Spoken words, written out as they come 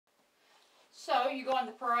So, you going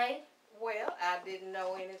to the parade? Well, I didn't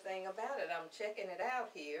know anything about it. I'm checking it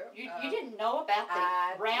out here. You didn't know about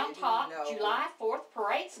the Round Top July 4th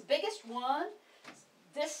parade? It's the biggest one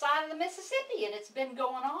this side of the Mississippi, and it's been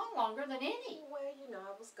going on longer than any. Well, you know,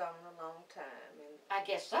 I was gone a long time, and I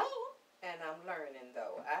guess so. And I'm learning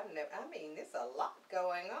though. I mean, there's a lot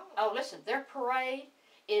going on. Oh, listen, their parade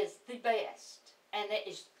is the best, and it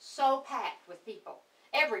is so packed with people.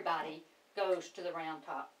 Everybody goes to the Round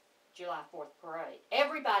Top July 4th parade.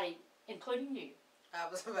 Everybody, including you. I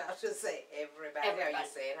was about to say everybody. Are you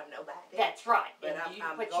saying I'm nobody? That's right. But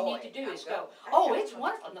and what you need to do is go. Oh, it's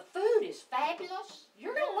wonderful. And the food is fabulous.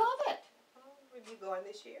 You're going to love it. Are you going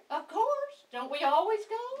this year? Of course. Don't we always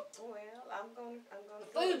go? Well, I'm going.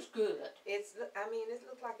 The food's good. I mean, it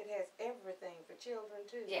looks like it has everything for children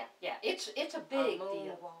too. Yeah. It's a big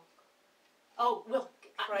deal. Moonwalk. Oh well,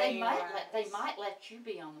 they might let you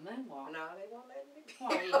be on the moonwalk. No, they won't let me be.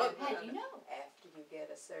 Well, how do you know? After you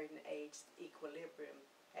get a certain age, equilibrium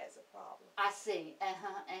has a problem. I see.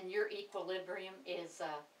 And your equilibrium is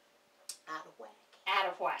out of whack.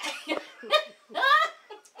 Out of whack.